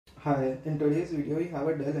Hi, in today's video we have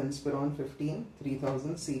a DELL Inspiron 15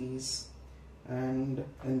 3000 series, and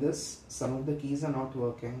in this some of the keys are not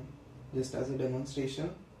working. Just as a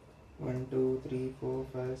demonstration, 1 2 3 4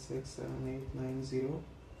 5 6 7 8 9 0.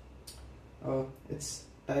 It's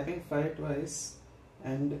typing 5 twice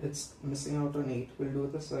and it's missing out on 8. We'll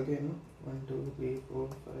do this again. 1 2 3 4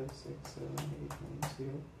 5 6 7 8 9 0.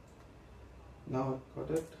 Now I've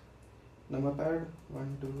got it. Number pad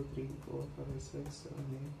 1 2 3 4 5 6 7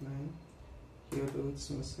 8 9. Here too it's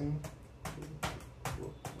missing. 2 3 4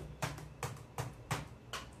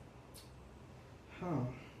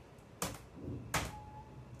 5.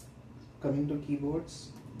 Coming to keyboards.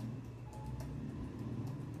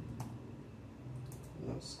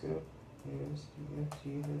 No skip. Here's G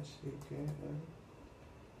H A K L.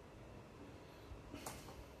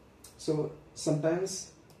 So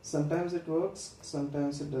sometimes it works,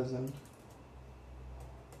 sometimes it doesn't.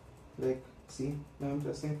 Like, see, now I'm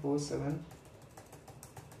pressing 4 7.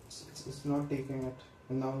 It's not taking it,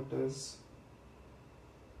 and now it is.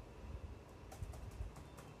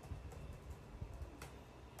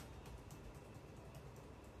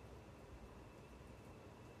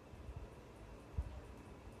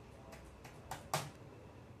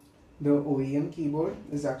 The OEM keyboard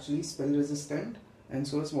is actually spill resistant and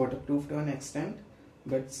so is waterproof to an extent,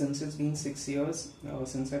 but since it's been 6 years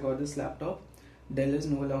since I got this laptop, Dell is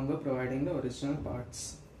no longer providing the original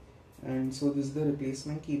parts, and so this is the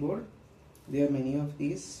replacement keyboard. There are many of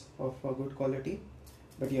these of good quality,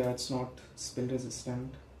 but yeah, it's not spill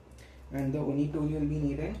resistant. And the only tool you'll be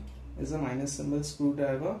needing is a minus symbol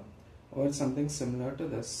screwdriver or something similar to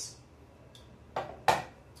this.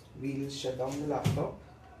 We'll shut down the laptop.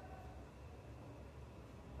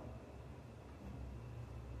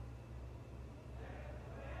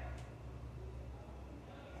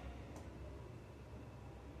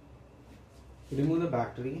 Remove the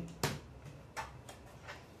battery.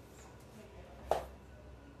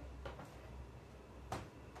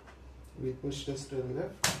 We push this to the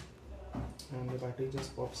left and the battery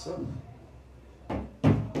just pops up.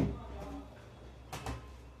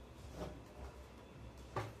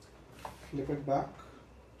 Flip it back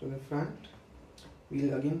to the front.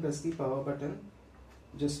 We'll again press the power button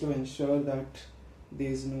just to ensure that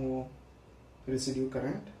there is no residue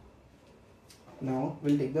current. Now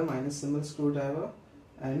we'll take the minus symbol screwdriver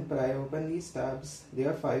and pry open these tabs. There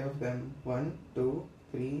are 5 of them. 1, 2,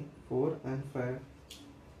 3, 4 and 5.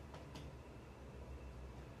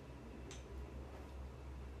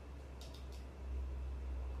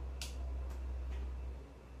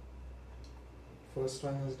 First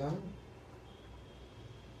one is done.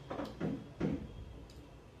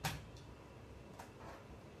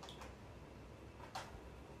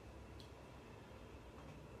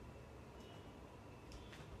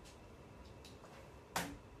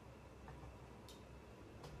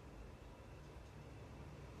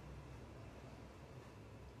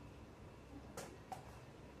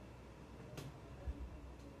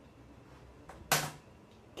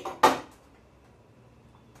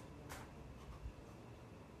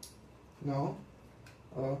 Now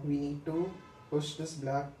we need to push this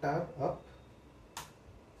black tab up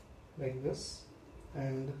like this,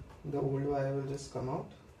 and the old wire will just come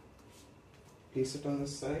out. Place it on the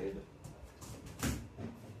side.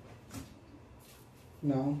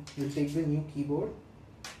 Now we'll take the new keyboard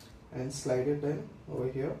and slide it in over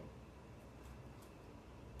here.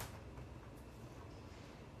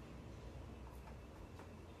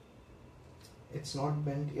 It's not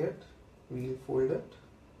bent yet. We'll fold it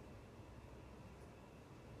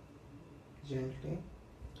gently,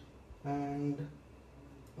 and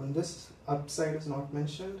on this upside is not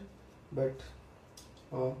mentioned, but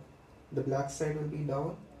the black side will be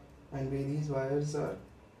down, and where these wires are,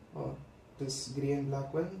 this grey and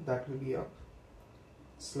black one, that will be up.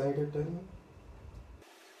 Slide it in.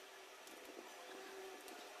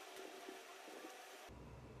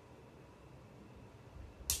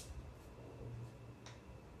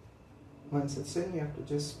 Once it's in, you have to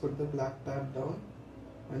just put the black tab down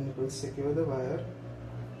and it will secure the wire,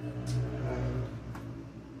 and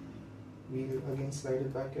we'll again slide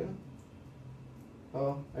it back in.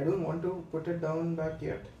 I don't want to put it down back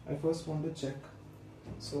yet. I first want to check.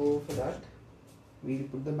 So for that, we'll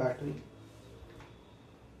put the battery.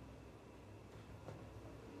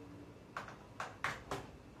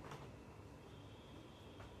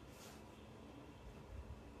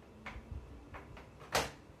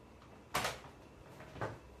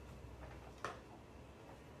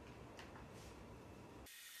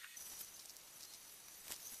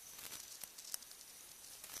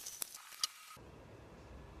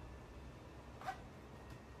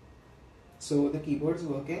 So the keyboard is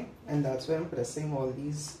working, and that's why I'm pressing all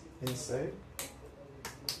these inside,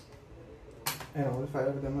 and all 5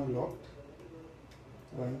 of them are locked.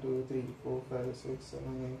 1 2 3 4 5 6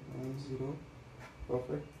 7 8 9 0.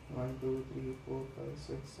 Perfect. 1 2 3 4 5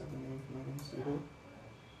 6 7 8 9 0.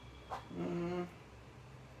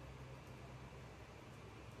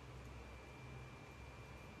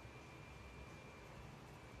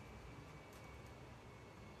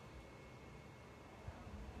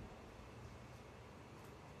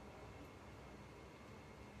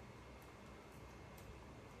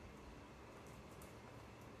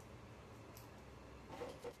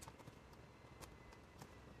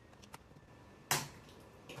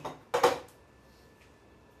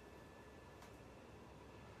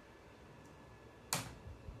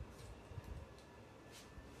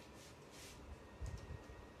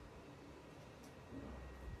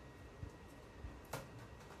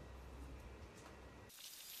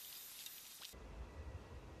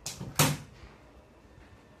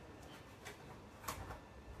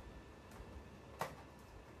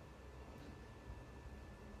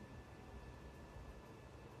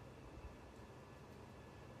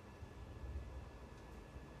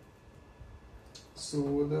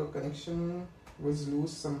 So the connection was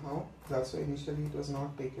loose somehow. That's why initially it was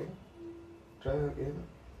not taken. Try again.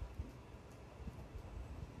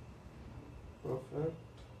 Perfect.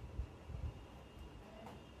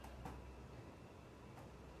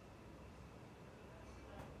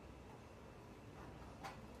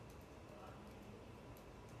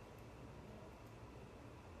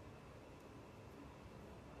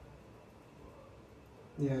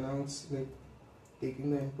 Yeah, now it's like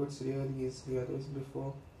taking the inputs really easily. Otherwise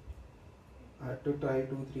before I had to try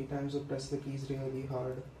 2-3 times to press the keys really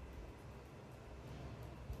hard.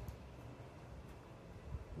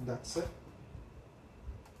 That's it.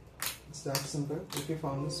 It's that simple. If you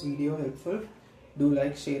found this video helpful, do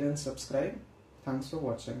like, share and subscribe. Thanks for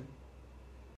watching.